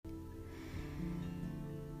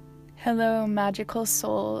Hello, magical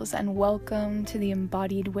souls, and welcome to the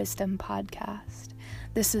Embodied Wisdom Podcast.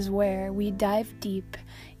 This is where we dive deep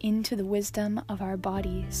into the wisdom of our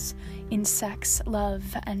bodies in sex, love,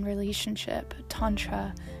 and relationship,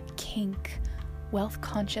 tantra, kink, wealth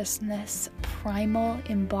consciousness, primal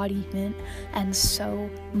embodiment, and so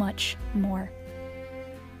much more.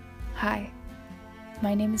 Hi,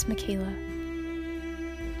 my name is Michaela.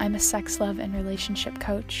 I'm a sex, love, and relationship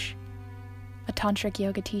coach, a tantric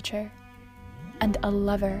yoga teacher, and a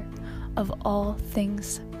lover of all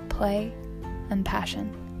things play and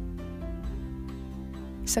passion.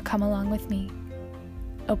 So come along with me,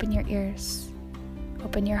 open your ears,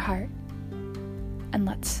 open your heart, and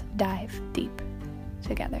let's dive deep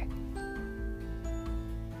together.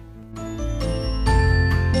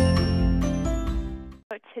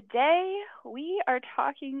 So today we are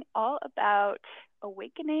talking all about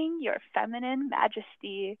awakening your feminine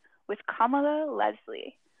majesty with Kamala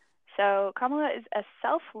Leslie. So Kamala is a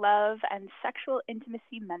self-love and sexual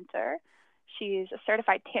intimacy mentor. She's a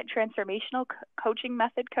certified transformational coaching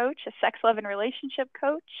method coach, a sex, love, and relationship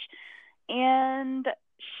coach, and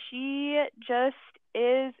she just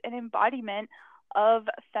is an embodiment of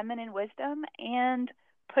feminine wisdom and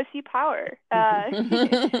pussy power.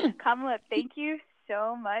 Kamala, thank you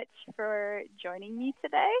so much for joining me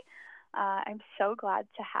today. I'm so glad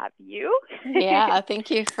to have you. Yeah,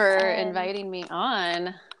 thank you for inviting me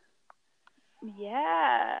on.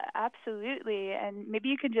 Yeah, absolutely. And maybe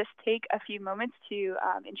you can just take a few moments to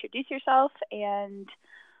introduce yourself and,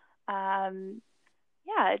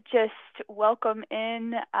 just welcome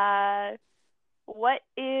in what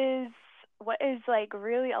is like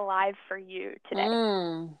really alive for you today.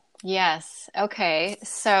 Yes. Okay.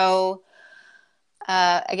 So,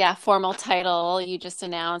 formal title you just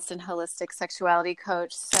announced, and holistic sexuality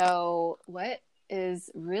coach. So what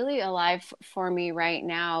is really alive for me right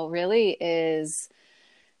now really is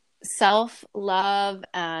self-love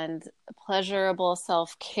and pleasurable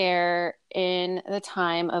self-care in the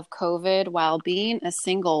time of COVID while being a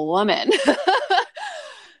single woman.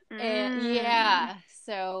 And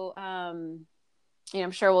so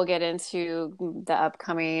I'm sure we'll get into the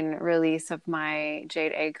upcoming release of my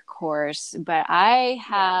Jade Egg course, but I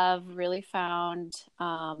have really found,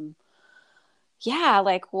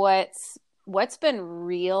 what's been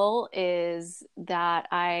real is that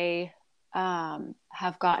I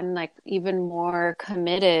have gotten like even more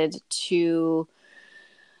committed to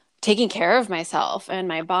taking care of myself and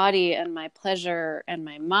my body and my pleasure and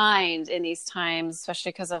my mind in these times,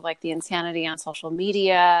 especially because of like the insanity on social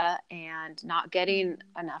media and not getting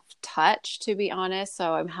enough touch, to be honest.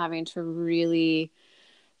 So I'm having to really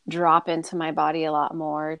drop into my body a lot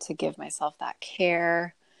more to give myself that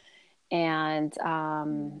care. And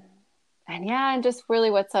just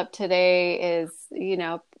really what's up today is,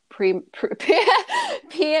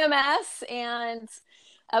 PMS and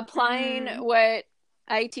applying what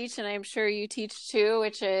I teach, and I'm sure you teach too,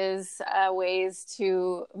 which is ways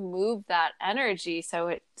to move that energy so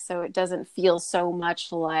it doesn't feel so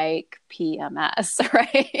much like PMS,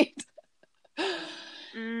 right?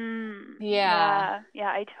 Yeah,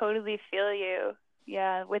 I totally feel you.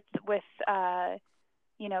 Yeah, with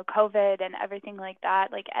COVID and everything like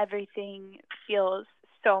that, like everything feels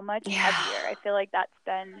so much heavier. I feel like that's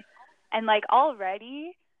been, and like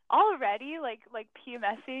already like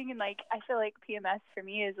PMSing, and like I feel like PMS for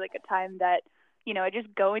me is like a time that, I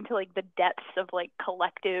just go into like the depths of like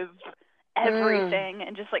collective everything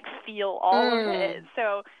and just like feel all of it.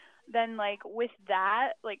 So then like with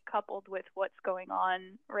that, like coupled with what's going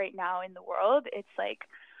on right now in the world, it's like,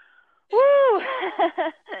 woo,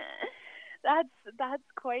 that's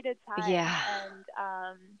quite a time. Yeah. And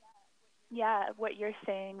what you're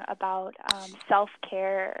saying about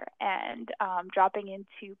self-care and dropping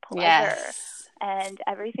into pleasure and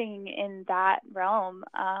everything in that realm,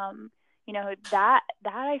 that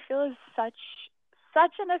I feel is such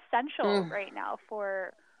an essential right now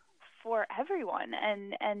for everyone,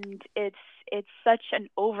 and it's such an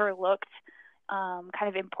overlooked kind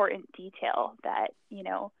of important detail that we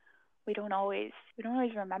don't always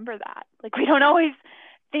remember that. Like we don't always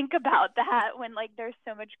think about that when like there's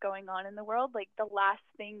so much going on in the world. Like the last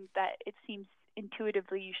thing that it seems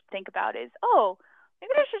intuitively you should think about is, oh,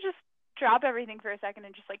 maybe I should just drop everything for a second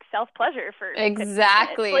and just like self-pleasure for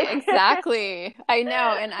exactly 15 minutes. Exactly. I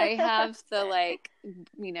know. And I have the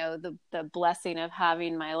the blessing of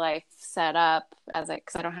having my life set up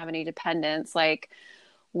because I don't have any dependents,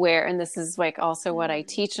 and this is like also what I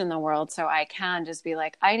teach in the world. So I can just be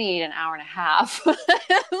like, I need an hour and a half,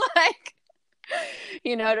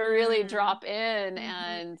 to really drop in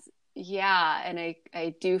and Yeah. And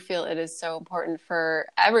I do feel it is so important for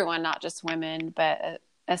everyone, not just women, but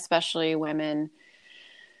especially women,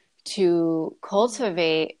 to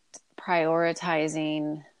cultivate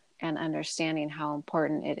prioritizing and understanding how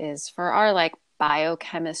important it is for our like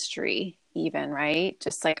biochemistry, even, right?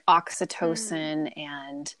 Just like oxytocin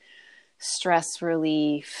and stress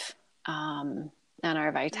relief, and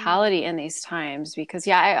our vitality in these times. Because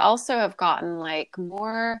yeah, I also have gotten like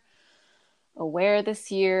more aware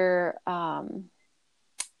this year.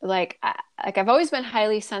 Like I've always been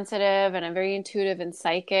highly sensitive, and I'm very intuitive and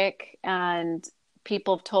psychic, and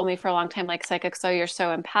people have told me for a long time, like, psychic, so you're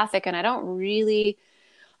so empathic, and I don't really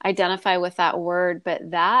identify with that word,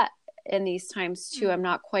 but that in these times too, I'm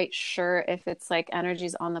not quite sure if it's like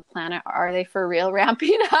energies on the planet, are they for real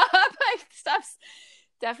ramping up? Like, stuff's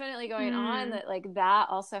definitely going on, that like that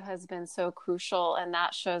also has been so crucial, and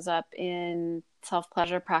that shows up in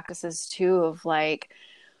self-pleasure practices too, of like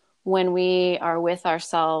when we are with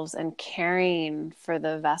ourselves and caring for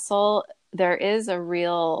the vessel, there is a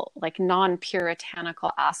real like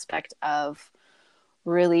non-puritanical aspect of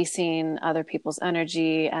releasing other people's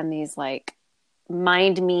energy and these like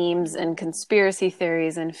mind memes and conspiracy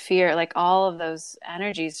theories and fear, like all of those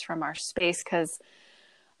energies from our space. Because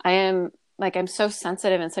I'm so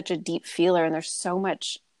sensitive and such a deep feeler, and there's so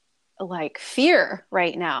much like fear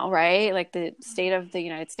right now, right? Like the state of the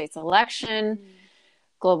United States election,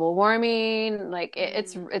 global warming, like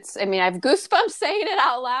it's I mean, I have goosebumps saying it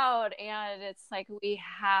out loud, and it's like we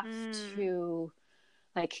have to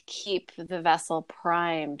like keep the vessel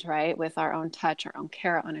primed, right, with our own touch, our own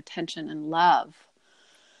care, our own attention and love.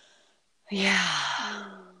 Yeah.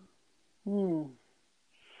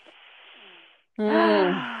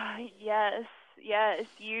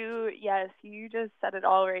 You just said it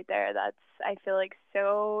all right there. That's, I feel like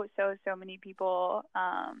so many people,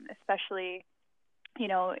 especially, you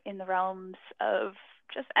know, in the realms of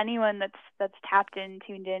just anyone that's tapped in,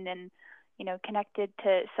 tuned in, and, you know, connected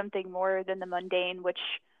to something more than the mundane, which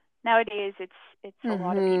nowadays it's a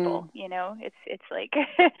lot of people, you know. It's like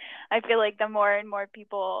I feel like the more and more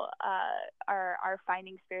people are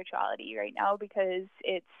finding spirituality right now, because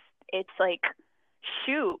it's like,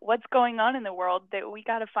 shoot, what's going on in the world, that we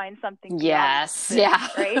got to find something beyond this,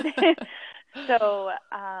 right? So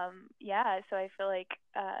so I feel like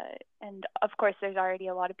and of course there's already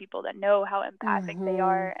a lot of people that know how empathic they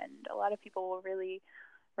are, and a lot of people will really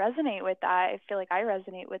resonate with that. I feel like I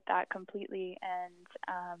resonate with that completely. And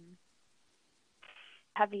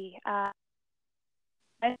heavy,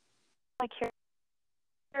 like your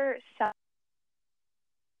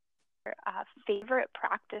favorite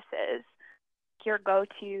practices, your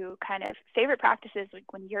go-to kind of favorite practices,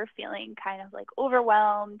 like when you're feeling kind of like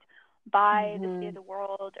overwhelmed by the state of the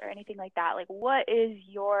world or anything like that. Like, what is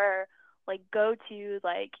your like go-to,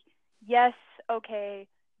 like, yes, okay,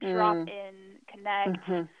 drop in, connect,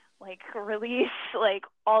 like release, like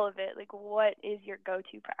all of it? Like, what is your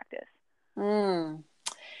go-to practice?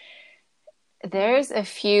 There's a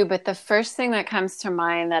few, but the first thing that comes to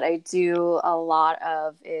mind that I do a lot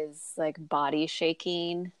of is like body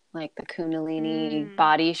shaking, like the Kundalini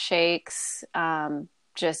body shakes.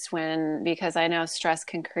 Just because I know stress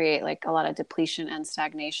can create like a lot of depletion and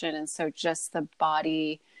stagnation. And so just the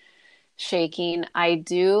body shaking. I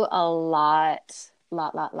do a lot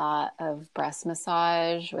of breast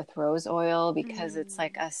massage with rose oil, because it's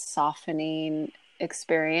like a softening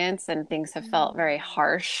experience, and things have felt very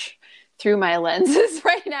harsh through my lenses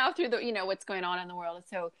right now, through the, you know, what's going on in the world.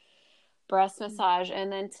 So breast massage,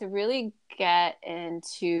 and then to really get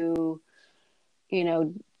into, you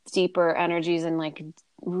know, deeper energies and like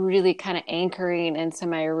really kind of anchoring into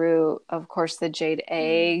my root, of course, the jade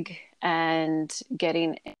egg, and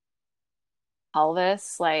getting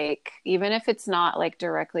pelvis, like even if it's not like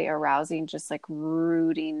directly arousing, just like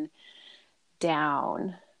rooting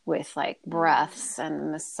down with like breaths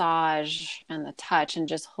and massage and the touch, and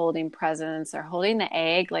just holding presence, or holding the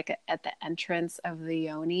egg like at the entrance of the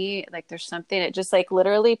yoni. Like there's something, it just like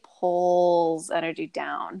literally pulls energy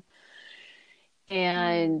down.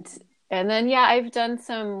 And then, yeah, I've done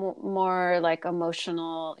some more like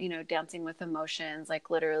emotional, you know, dancing with emotions, like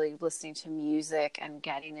literally listening to music and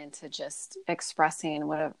getting into just expressing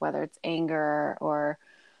whether it's anger or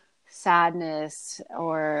sadness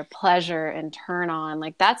or pleasure and turn on.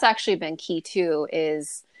 Like that's actually been key too,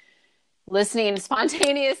 is listening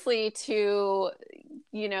spontaneously to,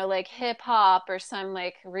 you know, like hip hop or some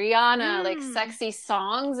like Rihanna, like sexy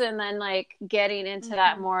songs, and then like getting into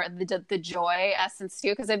that more, the joy essence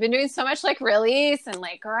too. Cause I've been doing so much like release and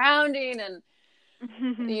like grounding and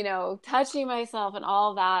you know, touching myself and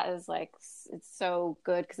all that is like, it's so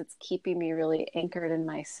good because it's keeping me really anchored in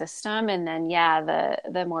my system. And then, yeah,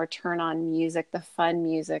 the more turn on music, the fun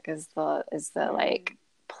music is the like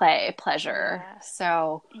pleasure. Yeah.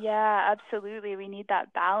 So Yeah, absolutely. We need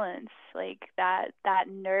that balance, like that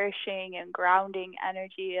nourishing and grounding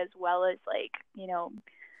energy as well as like,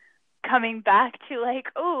 coming back to like,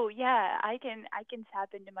 oh yeah, I can tap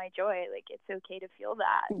into my joy. Like it's okay to feel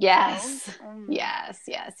that. yes, Mm. yes,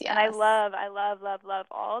 yes, And I yes. love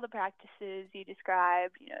all the practices you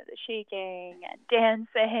described, the shaking and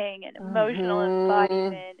dancing and emotional Mm-hmm.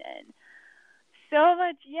 embodiment and so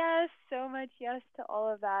much yes to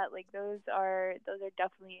all of that. Like those are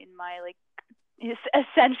definitely in my like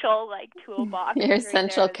essential like toolbox Your right there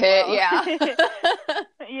essential as kit, well. yeah.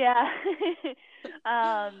 Yeah.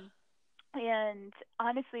 um and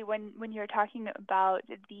honestly, when you're talking about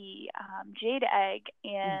the jade egg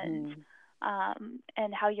Mm-hmm.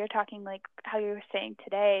 and how you're talking like how you were saying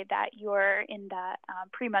today that you're in that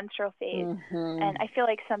premenstrual phase, and Mm-hmm. I feel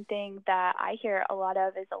like something that I hear a lot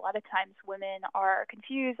of is a lot of times women are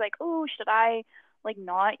confused, like, oh, should I like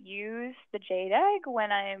not use the jade egg when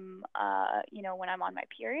when I'm on my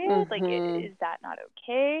period? Like, Mm-hmm. is that not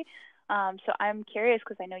okay? So I'm curious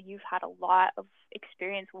because I know you've had a lot of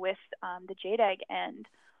experience with the jade egg, and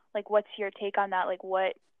like, what's your take on that? Like,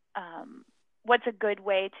 what's a good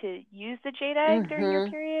way to use the jade egg during your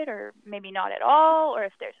Mm-hmm. period, or maybe not at all, or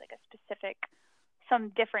if there's like a specific, some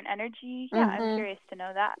different energy? Yeah, I'm Mm-hmm. curious to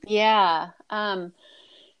know that. Yeah.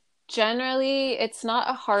 Generally, it's not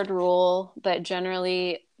a hard rule, but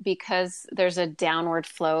generally, because there's a downward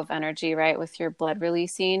flow of energy, right, with your blood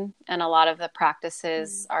releasing, and a lot of the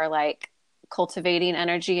practices Mm. are like cultivating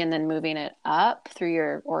energy and then moving it up through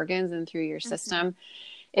your organs and through your Mhm. system.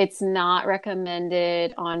 It's not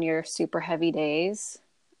recommended on your super heavy days.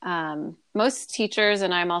 Most teachers,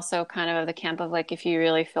 and I'm also kind of the camp of like if you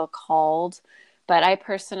really feel called, but I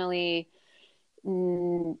personally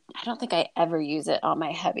I don't think I ever use it on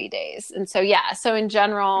my heavy days. And so, yeah, so in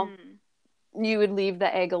general, Mm. you would leave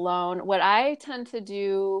the egg alone. What I tend to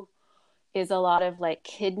do is a lot of like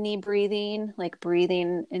kidney breathing, like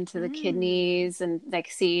breathing into the Mm. kidneys and like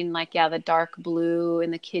seeing like, yeah, the dark blue in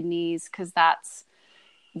the kidneys, because that's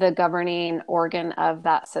the governing organ of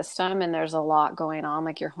that system. And there's a lot going on.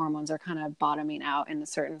 Like your hormones are kind of bottoming out in a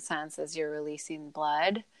certain sense as you're releasing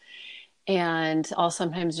blood. And I'll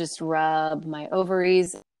sometimes just rub my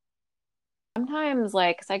ovaries sometimes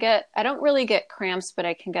like 'cause I don't really get cramps, but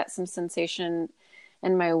I can get some sensation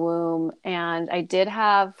in my womb. And I did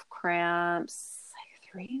have cramps like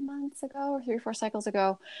 3 months ago or 3 or 4 cycles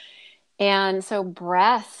ago. And so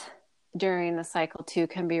breath during the cycle too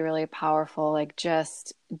can be really powerful, like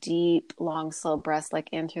just deep, long, slow breaths, like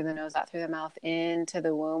in through the nose, out through the mouth, into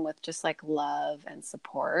the womb with just like love and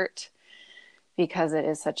support because it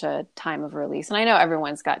is such a time of release. And I know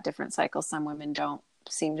everyone's got different cycles. Some women don't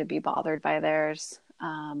seem to be bothered by theirs.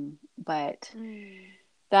 But Mm.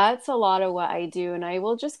 that's a lot of what I do. And I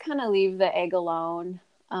will just kind of leave the egg alone.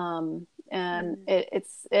 And Mm. it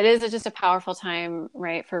is just a powerful time,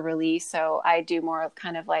 right, for release. So I do more of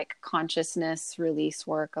kind of like consciousness release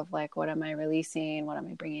work of like, what am I releasing? What am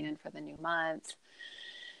I bringing in for the new month?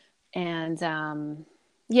 And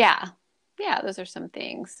yeah, yeah, those are some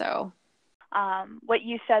things. So What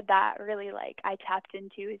you said that really like I tapped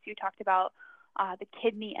into is you talked about the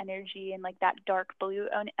kidney energy and like that dark blue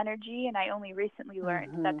energy, and I only recently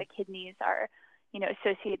learned that mm-hmm. the kidneys are,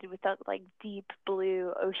 associated with that like deep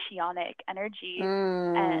blue oceanic energy,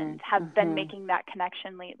 and have been Mm-hmm. making that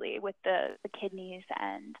connection lately with the kidneys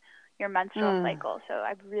and your menstrual Mm. cycle. So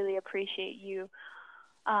I really appreciate you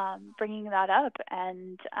bringing that up.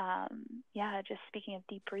 And yeah, just speaking of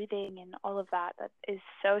deep breathing and all of that, that is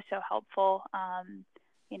so helpful.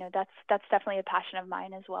 That's definitely a passion of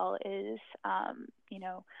mine as well. Is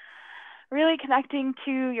really connecting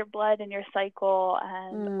to your blood and your cycle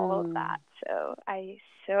and all of Mm. that. So I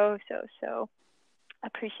so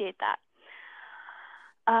appreciate that.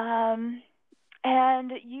 Um,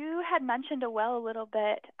 and you had mentioned a little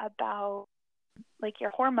bit about like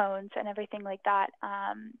your hormones and everything like that.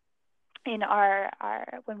 In our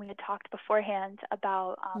when we had talked beforehand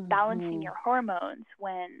about balancing Mm-hmm. your hormones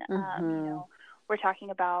when Mm-hmm. we're talking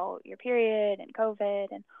about your period and COVID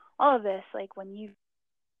and all of this, like when you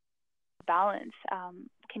balance,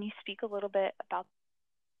 can you speak a little bit about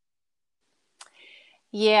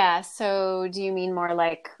Yeah. So do you mean more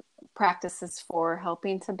like practices for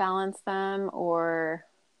helping to balance them or?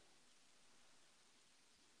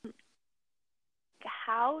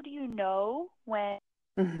 how do you know when,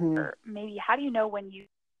 Mm-hmm. or maybe how do you know when you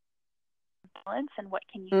balance, and what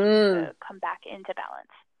can you do to come back into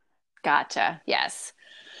balance? Gotcha. Yes.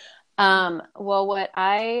 Well, what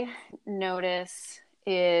I notice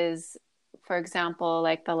is, for example,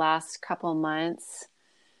 like the last couple months,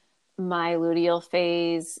 my luteal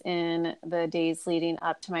phase in the days leading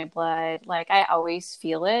up to my blood, like I always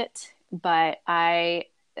feel it, but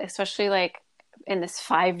especially like in this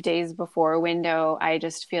 5 days before window, I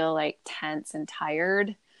just feel like tense and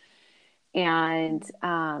tired and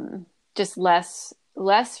just less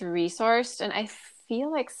resourced. And I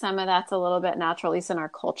feel like some of that's a little bit natural, at least in our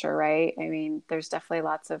culture, right? I mean, there's definitely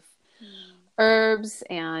lots of herbs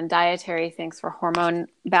and dietary things for hormone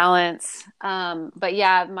balance. But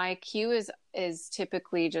yeah, my cue is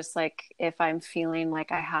typically just like if I'm feeling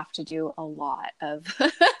like I have to do a lot of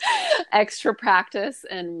extra practice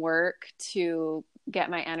and work to get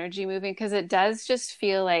my energy moving, because it does just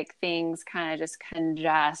feel like things kind of just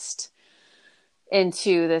congest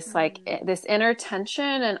into this like this inner tension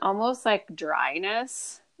and almost like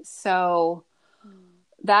dryness. So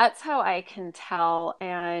that's how I can tell.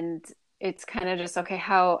 And it's kind of just, okay,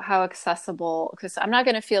 how accessible, because I'm not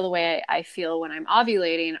going to feel the way I feel when I'm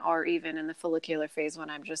ovulating or even in the follicular phase when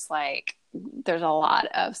I'm just like, there's a lot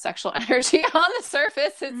of sexual energy on the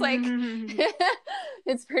surface. It's like,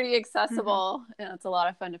 it's pretty accessible and it's a lot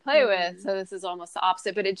of fun to play with. So this is almost the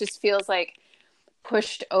opposite, but it just feels like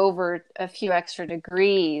pushed over a few extra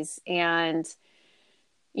degrees. And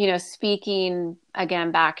speaking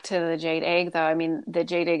again back to the jade egg, though, I mean, the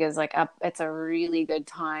jade egg is like it's a really good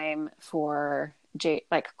time for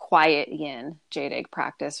like quiet yin jade egg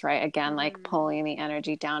practice, right? Again, like pulling the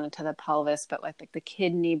energy down into the pelvis, but with like the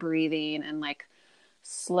kidney breathing and like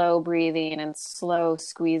slow breathing and slow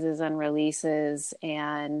squeezes and releases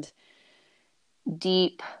and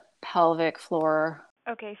deep pelvic floor.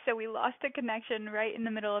 Okay, so we lost a connection right in the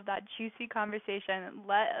middle of that juicy conversation.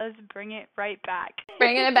 Let us bring it right back.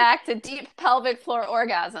 Bringing it back to deep pelvic floor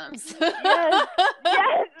orgasms. Yes,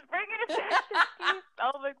 bringing it back to deep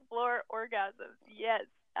pelvic floor orgasms. Yes,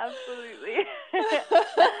 absolutely.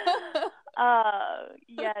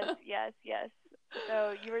 Yes.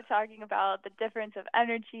 So you were talking about the difference of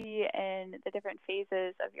energy and the different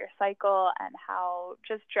phases of your cycle, and how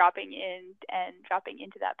just dropping in and dropping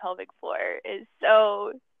into that pelvic floor is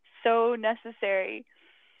so necessary.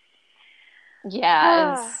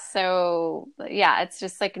 Yeah, and so it's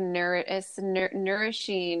just like nourishing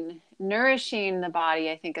the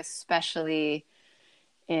body, I think, especially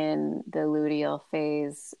in the luteal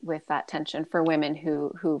phase with that tension for women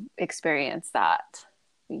who experience that.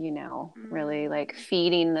 Really like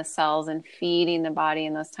feeding the cells and feeding the body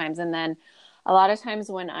in those times. And then a lot of times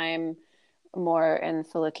when I'm more in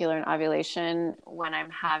follicular and ovulation, when I'm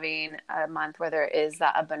having a month where there is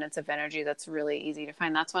that abundance of energy that's really easy to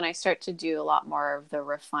find, that's when I start to do a lot more of the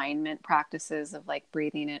refinement practices of like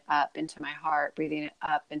breathing it up into my heart, breathing it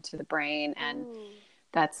up into the brain. And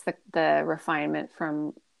that's the refinement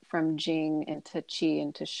from Jing into Qi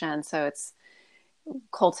into Shen. So it's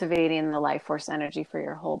cultivating the life force energy for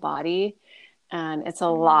your whole body. And it's a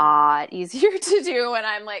lot easier to do when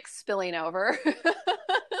I'm like spilling over.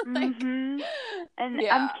 And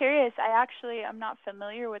I'm curious, I'm not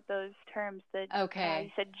familiar with those terms. You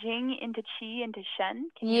said Jing into Qi into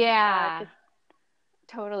Shen. Can you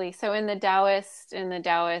totally. So in the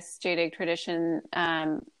Taoist jade egg tradition,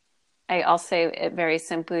 I'll say it very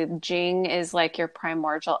simply. Jing is like your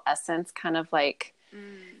primordial essence, kind of like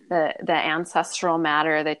the ancestral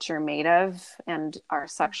matter that you're made of, and our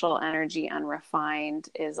sexual energy unrefined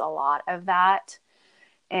is a lot of that.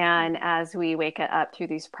 And as we wake it up through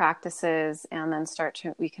these practices and then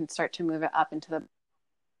we can start to move it up into the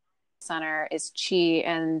center is Qi.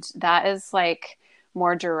 And that is like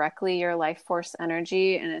more directly your life force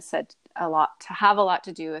energy. And it's said a lot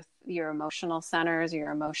to do with your emotional centers,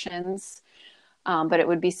 your emotions. But it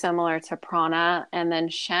would be similar to prana. And then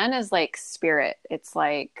Shen is like spirit. It's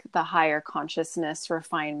like the higher consciousness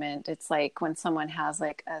refinement. It's like when someone has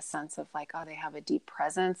like a sense of like, oh, they have a deep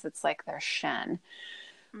presence. It's like their Shen.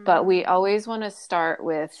 But we always want to start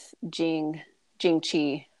with Jing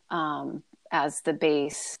Qi as the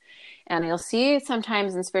base. And you'll see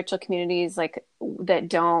sometimes in spiritual communities like that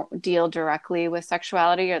don't deal directly with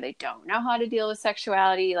sexuality, or they don't know how to deal with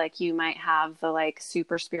sexuality. Like you might have the like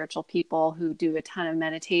super spiritual people who do a ton of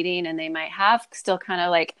meditating, and they might have still kind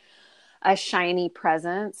of like a shiny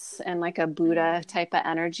presence and like a Buddha type of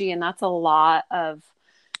energy. And that's a lot of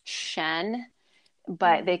Shen,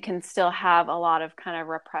 but they can still have a lot of kind of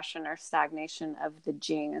repression or stagnation of the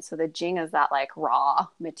Jing. And so the Jing is that like raw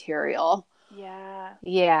material. Yeah.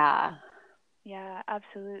 Yeah. Yeah,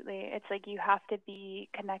 absolutely. It's like you have to be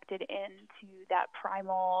connected into that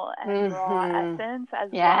primal and raw Mm-hmm. essence,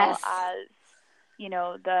 as well Yes. as,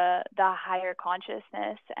 the higher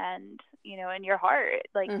consciousness, and, in your heart.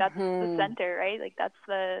 Like, that's the Mm-hmm. center, right? Like, that's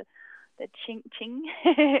the ching ching.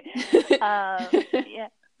 Yeah.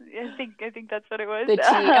 I think that's what it was. The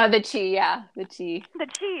chi. Oh, the chi. Yeah, the chi. The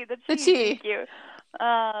The chi. Thank chi. you.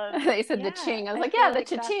 They said the Yeah, ching. I was I like, yeah, feel the like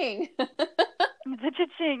that's cha-ching. the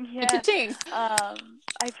cha-ching. The Yeah. cha-ching.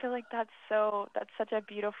 I feel like that's such a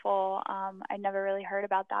beautiful. I never really heard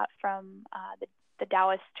about that from the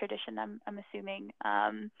Taoist tradition. I'm assuming,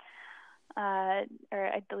 or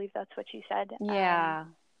I believe that's what you said. Yeah.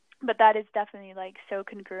 But that is definitely like so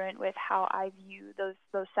congruent with how I view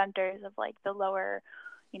those centers of like the lower,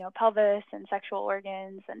 pelvis and sexual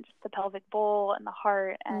organs, and just the pelvic bowl and the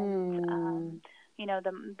heart, and Mm.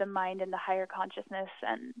 the mind and the higher consciousness,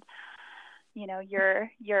 and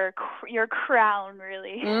your crown,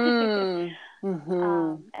 really. Mm.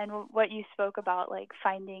 Mm-hmm. And what you spoke about, like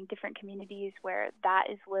finding different communities where that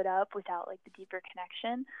is lit up without like the deeper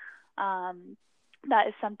connection. That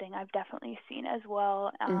is something I've definitely seen as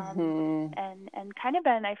well, Mm-hmm. and kind of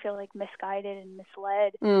been, I feel like, misguided and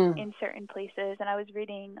misled Mm. in certain places. And I was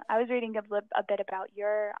reading a bit about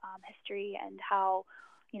your history, and how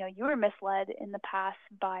you were misled in the past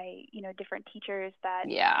by different teachers that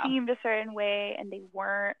Yeah. seemed a certain way and they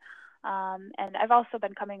weren't. And I've also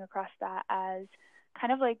been coming across that as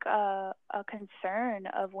kind of like a concern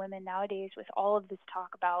of women nowadays, with all of this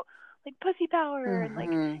talk about like pussy power and like,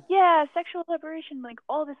 Mm-hmm. yeah, sexual liberation, like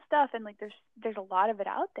all this stuff, and like there's a lot of it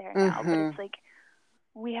out there now, but it's Mm-hmm. like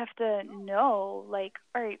we have to know, like,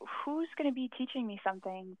 all right, who's going to be teaching me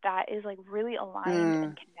something that is like really aligned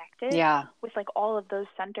and Mm. connected Yeah. with like all of those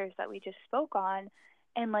centers that we just spoke on,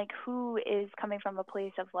 and like who is coming from a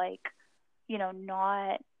place of like,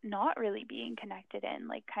 not really being connected, and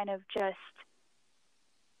like kind of just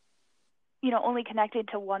only connected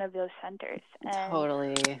to one of those centers. And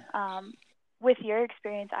Totally. with your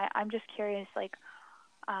experience, I'm just curious, like,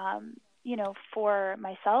 for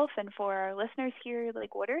myself and for our listeners here,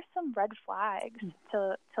 like, what are some red flags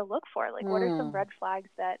to look for? Like, what are some Mm. red flags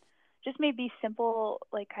that just may be simple,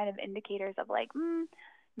 like, kind of indicators of like,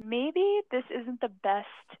 maybe this isn't the best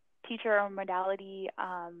teacher or modality,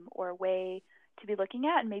 or way to be looking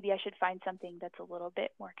at, and maybe I should find something that's a little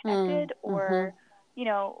bit more Mm. connected? Mm-hmm. Or,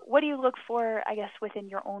 what do you look for, I guess, within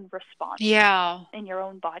your own response Yeah. in your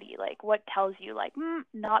own body? Like, what tells you, like,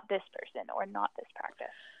 not this person or not this practice?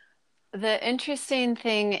 The interesting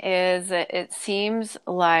thing is that it seems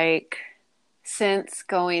like since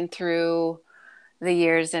going through the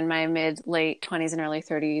years in my mid late 20s and early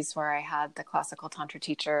 30s where I had the classical tantra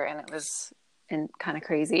teacher, and it was kind of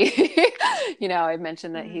crazy. I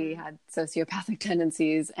mentioned that he Mm-hmm. had sociopathic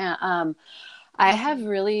tendencies. And I have Mm-hmm.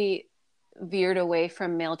 really veered away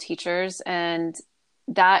from male teachers, and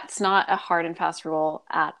that's not a hard and fast rule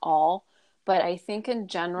at all. But I think in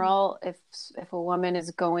general, if a woman is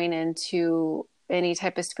going into any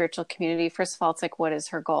type of spiritual community, first of all, it's like, what is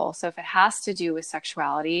her goal? So if it has to do with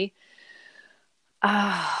sexuality,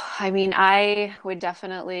 I mean, I would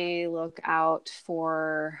definitely look out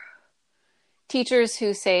for teachers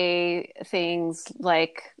who say things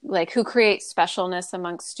like who create specialness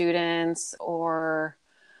amongst students, or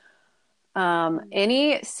Mm-hmm.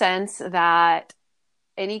 any sense that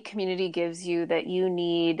any community gives you that you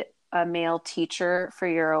need a male teacher for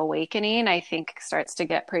your awakening, I think starts to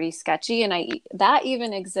get pretty sketchy. And that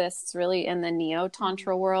even exists really in the neo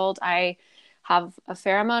tantra Mm-hmm. world. I have a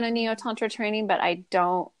fair amount of neo Mm-hmm. tantra training, but I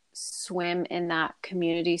don't swim in that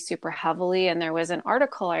community super heavily. And there was an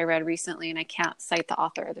article I read recently, and I can't cite the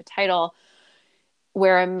author or the title,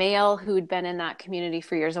 where a male who'd been in that community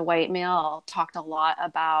for years, a white male, talked a lot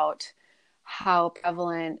about how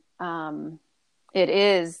prevalent it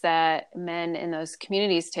is that men in those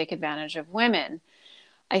communities take advantage of women.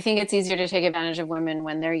 I think it's easier to take advantage of women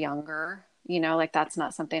when they're younger. Like that's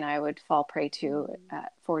not something I would fall prey to Mm-hmm.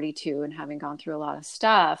 at 42 and having gone through a lot of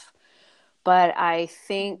stuff. But I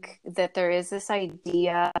think that there is this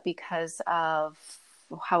idea, because of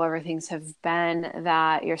however things have been,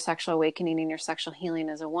 that your sexual awakening and your sexual healing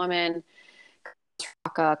as a woman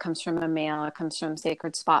comes from a male, it comes from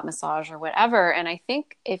sacred spot massage or whatever. And I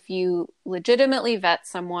think if you legitimately vet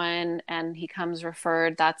someone and he comes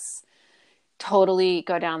referred, that's totally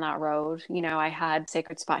go down that road. I had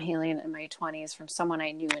sacred spot healing in my 20s from someone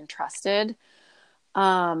I knew and trusted.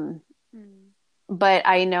 Um, Mm-hmm. but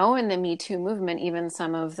I know in the Me Too movement, even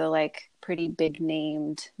some of the like pretty big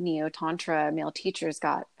named neo tantra male teachers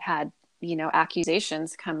had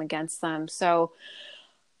accusations come against them. So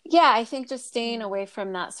yeah, I think just staying away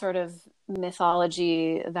from that sort of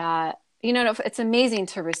mythology that, you know, it's amazing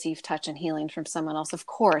to receive touch and healing from someone else, of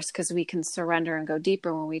course, because we can surrender and go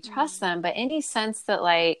deeper when we trust them. But any sense that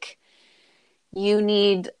like you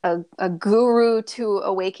need a guru to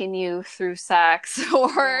awaken you through sex,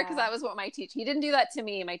 or because that was what my teacher, he didn't do that to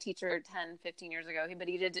me, my teacher 10, 15 years ago, but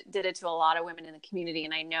he did it to a lot of women in the community.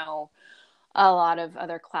 And I know a lot of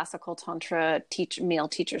other classical tantra male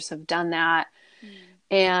teachers have done that.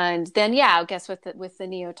 And then, yeah, I guess with the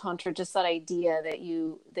neo tantra, just that idea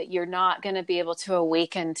that you're not going to be able to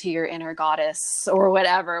awaken to your inner goddess or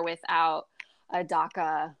whatever without a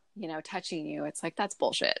daka, you know, touching you. It's like, that's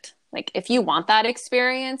bullshit. Like, if you want that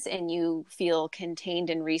experience and you feel contained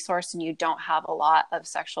and resourced and you don't have a lot of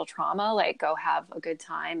sexual trauma, like, go have a good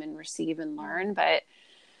time and receive and learn. But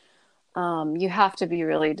you have to be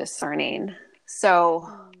really discerning. So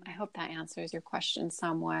I hope that answers your question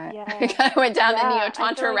somewhat. Yeah. I kind of went down the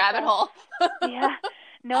neo-tantra rabbit hole. Yeah.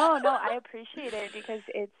 No, I appreciate it because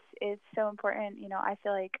it's so important. You know, I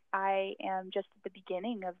feel like I am just at the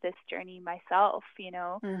beginning of this journey myself, you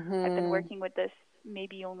know. I've been working with this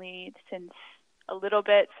maybe only a little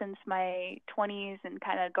bit since my 20s and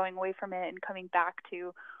kind of going away from it and coming back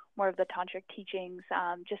to more of the tantric teachings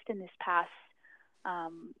just in this past,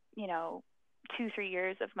 you know, 2-3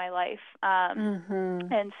 years of my life.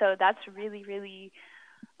 And so that's really, really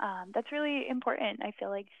important, I feel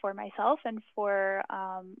like, for myself and for,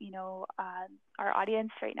 you know, our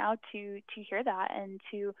audience right now to hear that and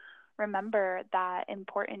to remember that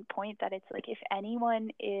important point that it's like, if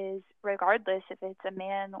anyone is, regardless if it's a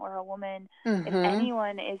man or a woman, if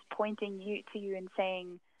anyone is pointing to you and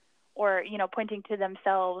saying, or, you know, pointing to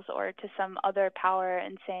themselves or to some other power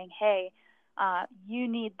and saying, hey, you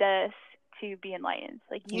need this to be enlightened.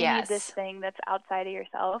 Like, you need this thing that's outside of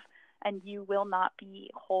yourself, and you will not be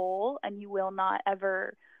whole, and you will not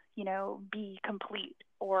ever, you know, be complete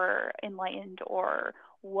or enlightened or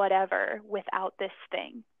whatever without this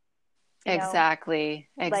thing. Exactly.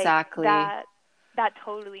 Like, that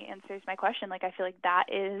totally answers my question. Like, I feel like that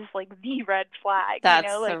is like the red flag. That's,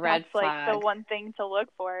 you know, like, the red that's flag. Like the one thing to look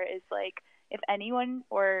for is like, if anyone,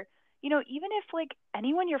 or, you know, even if like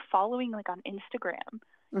anyone you're following like on Instagram,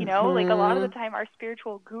 you know, like a lot of the time our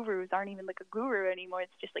spiritual gurus aren't even like a guru anymore.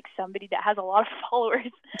 It's just like somebody that has a lot of followers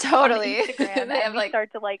on Instagram, and we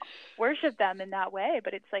start to like worship them in that way.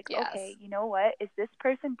 But it's like, okay, you know what? Is this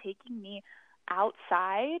person taking me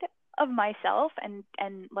outside of myself and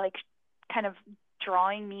like kind of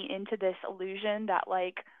drawing me into this illusion that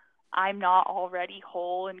like I'm not already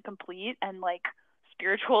whole and complete and like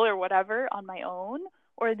spiritual or whatever on my own?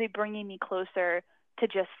 Or are they bringing me closer to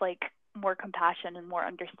just like more compassion and more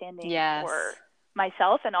understanding for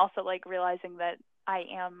myself, and also like realizing that I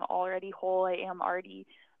am already whole, I am already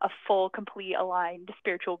a full, complete, aligned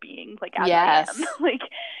spiritual being, like as I am, like,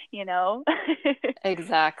 you know.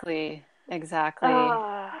 Exactly.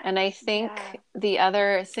 And I think the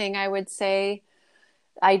other thing I would say,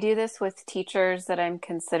 I do this with teachers that I'm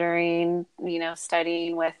considering, you know,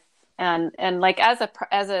 studying with. And like, as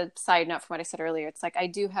a side note from what I said earlier, it's like, I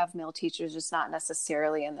do have male teachers, just not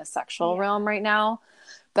necessarily in the sexual realm right now,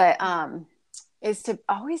 but, is to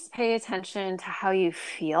always pay attention to how you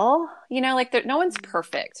feel, you know, like no one's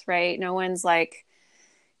perfect, right? No one's like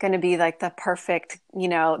going to be like the perfect, you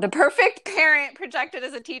know, the perfect parent projected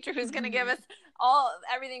as a teacher who's going to give us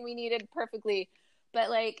everything we needed perfectly. But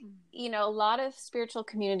like, you know, a lot of spiritual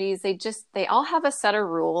communities, they all have a set of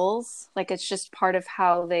rules. Like, it's just part of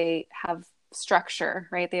how they have structure,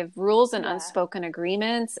 right? They have rules and unspoken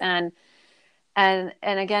agreements. And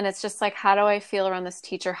again, it's just like, how do I feel around this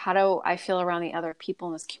teacher? How do I feel around the other people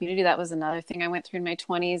in this community? That was another thing I went through in my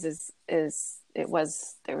 20s there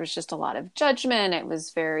was just a lot of judgment. It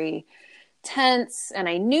was very tense. And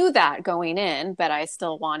I knew that going in, but I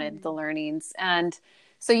still wanted the learnings. And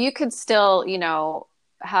so you could still, you know,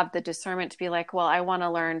 have the discernment to be like, well, I want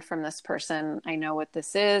to learn from this person. I know what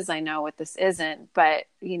this is. I know what this isn't. But,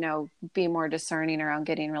 you know, be more discerning around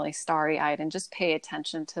getting really starry-eyed and just pay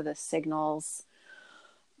attention to the signals.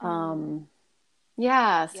 Signals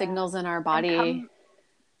in our body.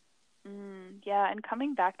 And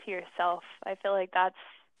coming back to yourself. I feel like that's,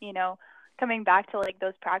 you know, coming back to like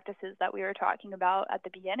those practices that we were talking about at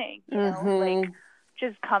the beginning, you know, like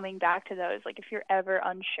just coming back to those. Like, if you're ever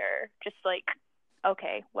unsure, just like,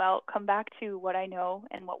 okay, well, come back to what I know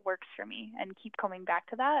and what works for me, and keep coming back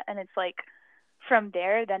to that. And it's like, from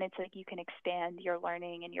there, then it's like you can expand your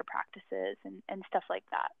learning and your practices and stuff like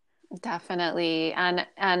that. Definitely.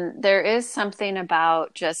 And there is something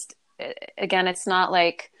about just, again, it's not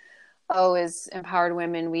like, oh, as empowered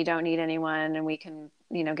women, we don't need anyone and we can,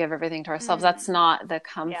 you know, give everything to ourselves. That's not the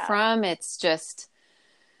come from. It's just,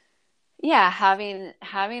 yeah, having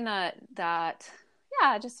that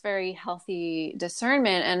yeah, just very healthy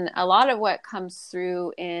discernment. And a lot of what comes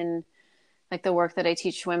through in like the work that I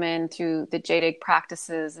teach women through the jade egg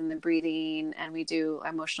practices and the breathing, and we do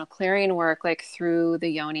emotional clearing work like through the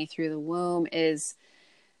yoni, through the womb, is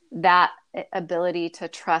that ability to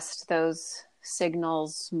trust those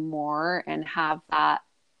signals more and have that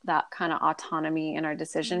kind of autonomy in our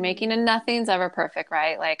decision making. And nothing's ever perfect,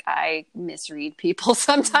 right? Like I misread people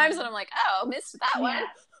sometimes and I'm like, oh, missed that one.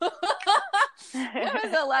 It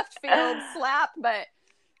was a left field slap, but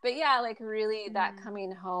yeah, like really that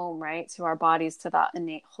coming home, right, to our bodies, to that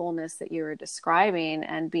innate wholeness that you were describing,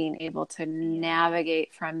 and being able to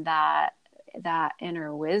navigate from that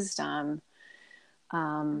inner wisdom.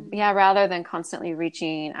 Yeah, rather than constantly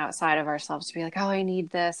reaching outside of ourselves to be like, oh, I need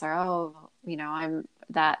this, or oh, I'm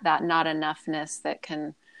that not enoughness that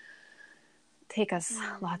can take us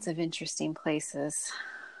lots of interesting places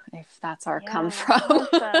if that's our come from.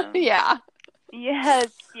 Awesome. Yeah. Yes.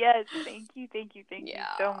 Thank you so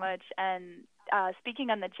Yeah. much. And speaking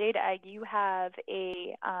on the jade egg, you have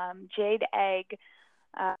a jade egg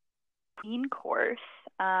queen course.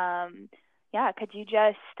 Yeah, could you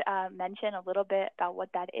just mention a little bit about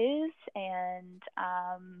what that is, and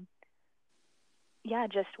yeah,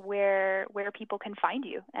 just where people can find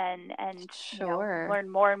you and Sure. learn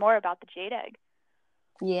more and more about the jade egg.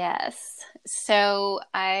 Yes. So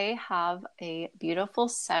I have a beautiful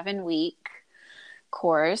 7-week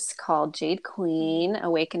course called Jade Queen,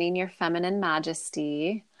 Awakening Your Feminine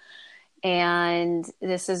Majesty. And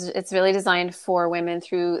it's really designed for women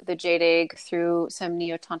through the jade egg, through some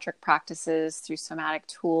neo-tantric practices, through somatic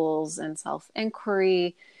tools and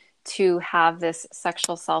self-inquiry, to have this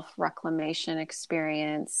sexual self-reclamation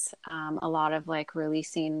experience. A lot of like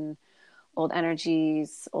releasing old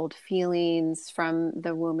energies, old feelings from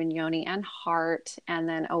the womb and yoni and heart, and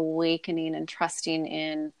then awakening and trusting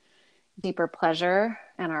in deeper pleasure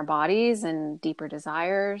in our bodies and deeper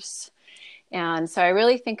desires. And so I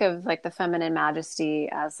really think of like the feminine majesty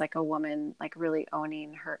as like a woman, like really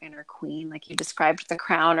owning her inner queen. Like you described the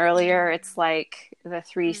crown earlier, it's like the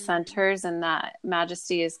three centers, and that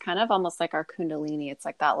majesty is kind of almost like our kundalini. It's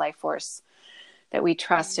like that life force that we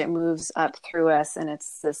trust. It moves up through us, and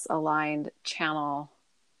it's this aligned channel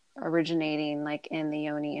originating like in the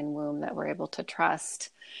yoni and womb that we're able to trust.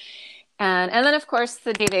 And then of course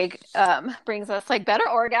the jade egg brings us like better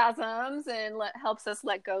orgasms and helps us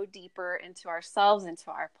let go deeper into ourselves,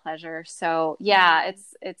 into our pleasure. So yeah,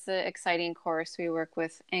 it's an exciting course. We work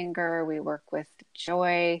with anger, we work with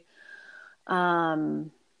joy.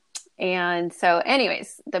 And so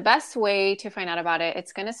anyways, the best way to find out about it,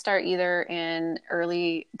 it's going to start either in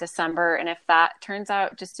early December. And if that turns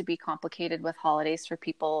out just to be complicated with holidays for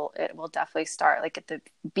people, it will definitely start like at the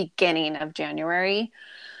beginning of January.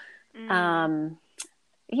 Yeah.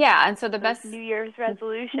 And so the best New Year's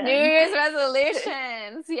resolutions.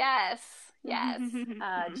 Yes.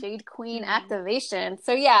 Jade Queen activation.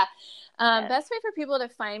 So yeah. Best way for people to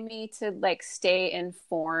find me to like stay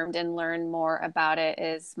informed and learn more about it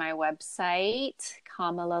is my website,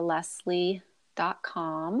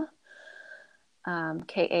 KamalaLeslie.com.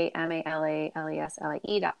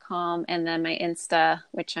 KAMALALESLIE.com. And then my Insta,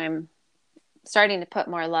 which I'm starting to put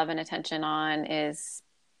more love and attention on, is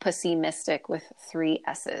Pussy Mystic with 3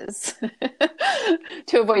 S's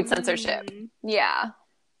to avoid censorship. Yeah.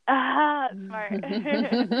 Smart.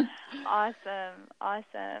 Awesome.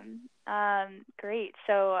 Great.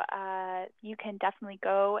 So you can definitely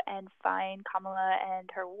go and find Kamala and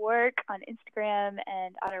her work on Instagram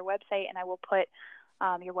and on her website, and I will put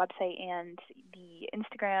your website and the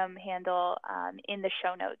Instagram handle in the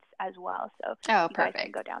show notes as well. So you guys can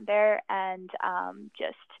go down there and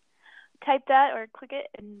just type that or click it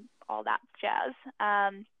and all that jazz.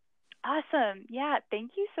 Awesome. Yeah,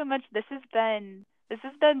 thank you so much. This has been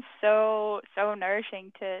so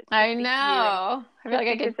nourishing to I know. I feel like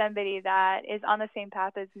I could somebody that is on the same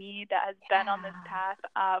path as me, that has been on this path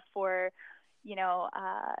for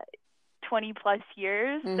 20 plus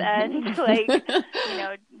years, and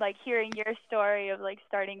like hearing your story of like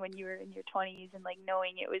starting when you were in your 20s and like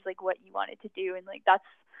knowing it was like what you wanted to do, and like that's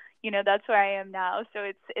where I am now. So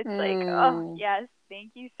it's like, oh yes,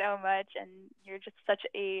 thank you so much, and you're just such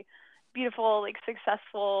a beautiful, like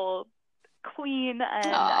successful queen,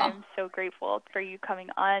 and I'm so grateful for you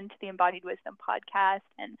coming on to the Embodied Wisdom podcast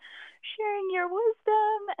and sharing your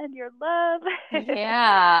wisdom and your love.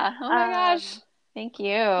 Yeah. Oh my gosh. Thank you.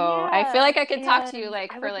 Yeah, I feel like I could talk to you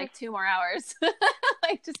like for like 2 more hours.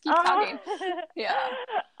 Like just keep talking. Yeah.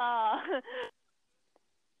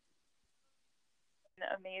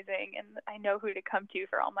 amazing, and I know who to come to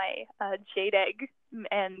for all my jade egg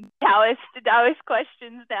and Taoist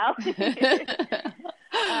questions now.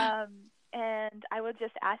 And I will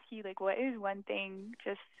just ask you, like, what is one thing,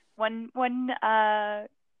 just one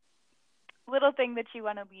little thing that you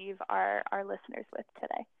want to leave our listeners with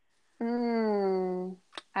today?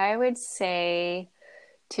 I would say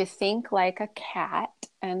to think like a cat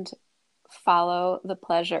and follow the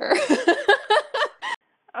pleasure.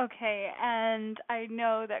 Okay, and I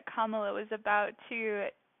know that Kamala was about to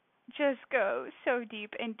just go so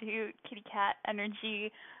deep into kitty cat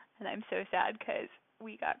energy, and I'm so sad because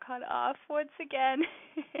we got cut off once again.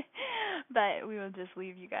 But we will just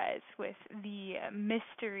leave you guys with the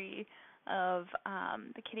mystery of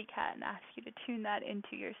the kitty cat and ask you to tune that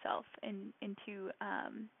into yourself and into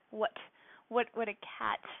what would a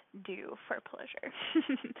cat do for pleasure.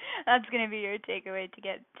 That's going to be your takeaway to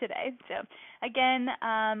get today. So again,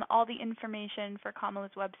 all the information for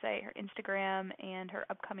Kamala's website, her Instagram, and her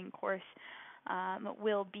upcoming course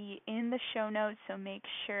will be in the show notes, so make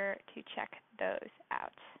sure to check those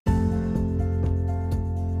out.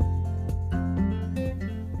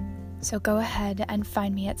 So go ahead and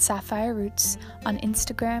find me at Sapphire Roots on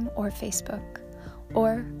Instagram or Facebook,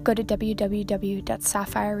 or go to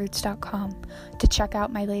www.sapphireRoots.com to check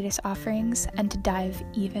out my latest offerings and to dive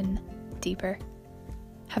even deeper.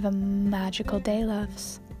 Have a magical day,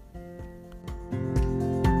 loves.